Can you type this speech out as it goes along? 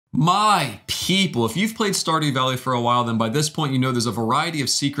My people, if you've played Stardew Valley for a while, then by this point you know there's a variety of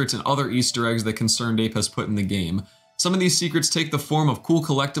secrets and other Easter eggs that ConcernedApe has put in the game. Some of these secrets take the form of cool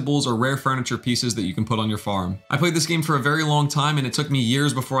collectibles or rare furniture pieces that you can put on your farm. I played this game for a very long time and it took me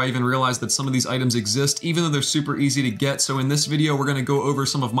years before I even realized that some of these items exist, even though they're super easy to get. So in this video, we're going to go over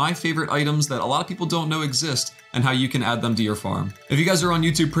some of my favorite items that a lot of people don't know exist and how you can add them to your farm. If you guys are on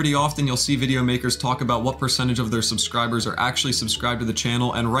YouTube pretty often, you'll see video makers talk about what percentage of their subscribers are actually subscribed to the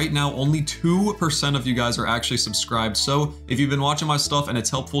channel, and right now only 2% of you guys are actually subscribed. So if you've been watching my stuff and it's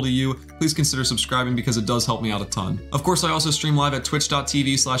helpful to you, please consider subscribing because it does help me out a ton. Of course, I also stream live at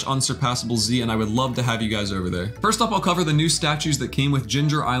twitch.tv/UnsurpassableZ, and I would love to have you guys over there. First up, I'll cover the new statues that came with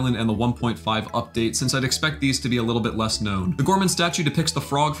Ginger Island and the 1.5 update, since I'd expect these to be a little bit less known. The Gorman statue depicts the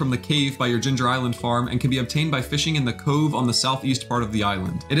frog from the cave by your Ginger Island farm and can be obtained by fishing in the cove on the southeast part of the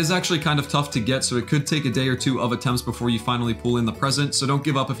island. It is actually kind of tough to get, so it could take a day or two of attempts before you finally pull in the present, so don't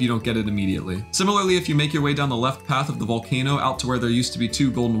give up if you don't get it immediately. Similarly, if you make your way down the left path of the volcano out to where there used to be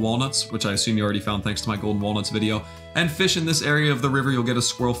 2 golden walnuts, which I assume you already found thanks to my golden walnuts video, and fish in this area of the river, you'll get a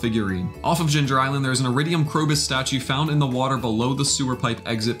squirrel figurine. Off of Ginger Island, there's an Iridium Crobus statue found in the water below the sewer pipe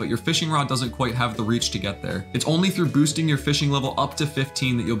exit, but your fishing rod doesn't quite have the reach to get there. It's only through boosting your fishing level up to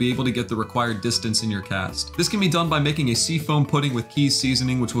 15 that you'll be able to get the required distance in your cast. This can be done by making a seafoam pudding with Keys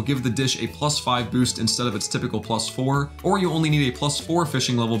seasoning, which will give the dish a +5 boost instead of its typical +4, or you only need a +4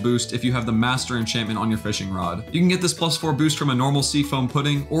 fishing level boost if you have the Master Enchantment on your fishing rod. You can get this +4 boost from a normal seafoam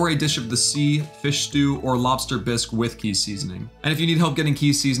pudding, or a dish of the sea, fish stew, or lobster bisque with Keys seasoning. And if you need help getting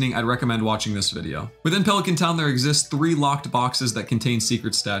Keys seasoning, I'd recommend watching this video. Within Pelican Town, there exist 3 locked boxes that contain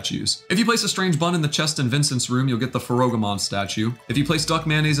secret statues. If you place a strange bun in the chest in Vincent's room, you'll get the Ferogamon statue. If you place duck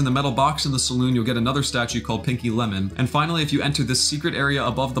mayonnaise in the metal box in the saloon, you'll get another statue called Pinky Lemon. And finally, if you enter this secret area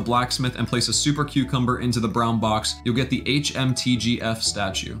above the blacksmith and place a super cucumber into the brown box, you'll get the HMTGF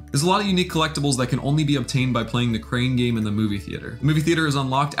statue. There's a lot of unique collectibles that can only be obtained by playing the crane game in the movie theater. The movie theater is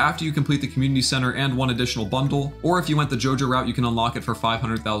unlocked after you complete the community center and 1 additional bundle, or if you went the JoJo route, you can unlock it for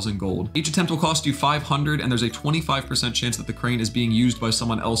 500,000 gold. Each attempt will cost you 500, and there's a 25% chance that the crane is being used by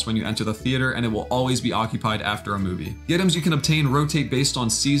someone else when you enter the theater, and it will always be occupied after a movie. The items you can obtain rotate based on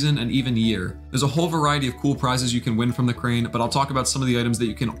season and even year. There's a whole variety of cool prizes you can win from the crane, but I'll talk about some of the items that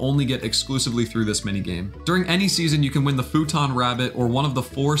you can only get exclusively through this minigame. During any season, you can win the Futon Rabbit or one of the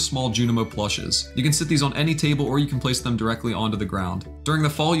 4 small Junimo plushes. You can sit these on any table or you can place them directly onto the ground. During the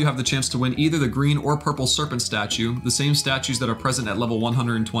fall, you have the chance to win either the green or purple serpent statue, the same statues that are present at level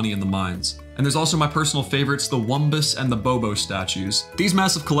 120 in the mines. And there's also my personal favorites, the Wumbus and the Bobo statues. These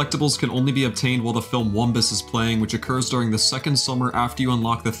massive collectibles can only be obtained while the film Wumbus is playing, which occurs during the 2nd summer after you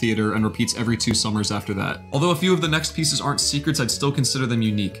unlock the theater and repeats every 2 summers after that. Although a few of the next pieces aren't secrets, I'd still consider them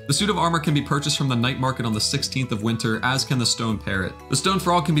unique. The suit of armor can be purchased from the night market on the 16th of winter, as can the stone parrot. The stone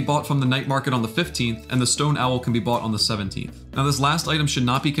frog can be bought from the night market on the 15th, and the stone owl can be bought on the 17th. Now this last item should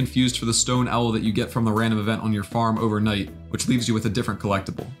not be confused for the stone owl that you get from the random event on your farm overnight, which leaves you with a different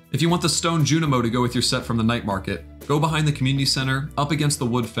collectible. If you want the stone Junimo to go with your set from the night market, go behind the community center, up against the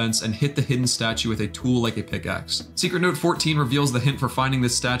wood fence, and hit the hidden statue with a tool like a pickaxe. Secret Note 14 reveals the hint for finding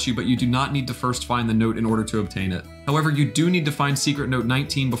this statue, but you do not need to first find the note in order to obtain it. However, you do need to find Secret Note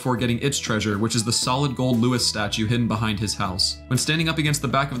 19 before getting its treasure, which is the solid gold Lewis statue hidden behind his house. When standing up against the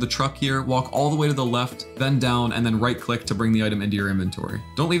back of the truck here, walk all the way to the left, then down, and then right-click to bring the item into your inventory.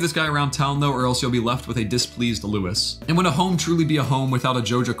 Don't leave this guy around town though, or else you'll be left with a displeased Lewis. And would a home truly be a home without a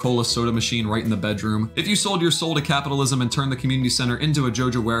Joja Cola soda machine right in the bedroom? If you sold your soul to capitalism and turned the community center into a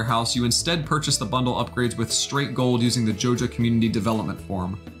Joja warehouse, you instead purchased the bundle upgrades with straight gold using the Joja Community Development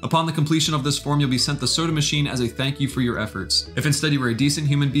form. Upon the completion of this form, you'll be sent the soda machine as a thank you for your efforts. If instead you were a decent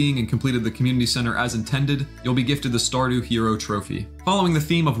human being and completed the community center as intended, you'll be gifted the Stardew Hero trophy. Following the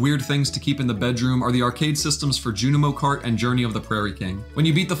theme of weird things to keep in the bedroom are the arcade systems for Junimo Kart and Journey of the Prairie King. When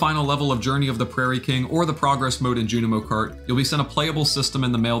you beat the final level of Journey of the Prairie King or the progress mode in Junimo Kart, you'll be sent a playable system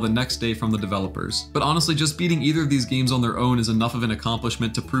in the mail the next day from the developers. But honestly, just beating either of these games on their own is enough of an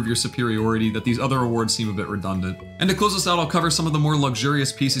accomplishment to prove your superiority that these other awards seem a bit redundant. And to close us out, I'll cover some of the more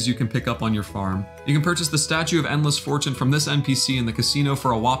luxurious pieces you can pick up on your farm. You can purchase the Statue of Endless Fortune from this NPC in the casino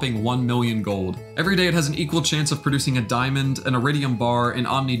for a whopping 1 million gold. Every day it has an equal chance of producing a diamond, an iridium bar, an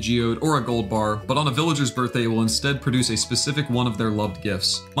omni geode, or a gold bar, but on a villager's birthday it will instead produce a specific one of their loved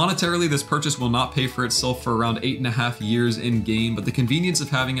gifts. Monetarily, this purchase will not pay for itself for around 8.5 years in-game, but the convenience of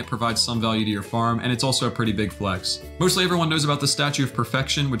having it provides some value to your farm, and it's also a pretty big flex. Mostly everyone knows about the Statue of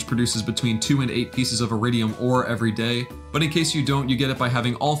Perfection, which produces between 2 and 8 pieces of iridium ore every day, but in case you don't, you get it by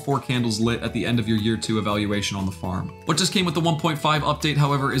having all 4 candles lit at the end of your year 2 evaluation on the farm. What just came with the 1.5 update,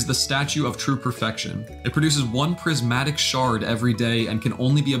 however, is the Statue of True Perfection. It produces 1 prismatic shard every day and can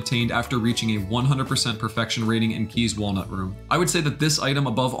only be obtained after reaching a 100% perfection rating in Key's Walnut Room. I would say that this item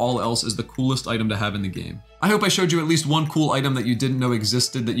above all else is the coolest item to have in the game. I hope I showed you at least one cool item that you didn't know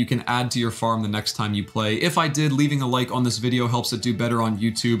existed that you can add to your farm the next time you play. If I did, leaving a like on this video helps it do better on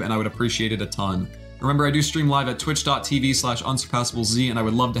YouTube, and I would appreciate it a ton. Remember, I do stream live at twitch.tv/UnsurpassableZ, and I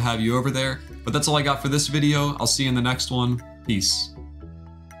would love to have you over there. But that's all I got for this video. I'll see you in the next one. Peace.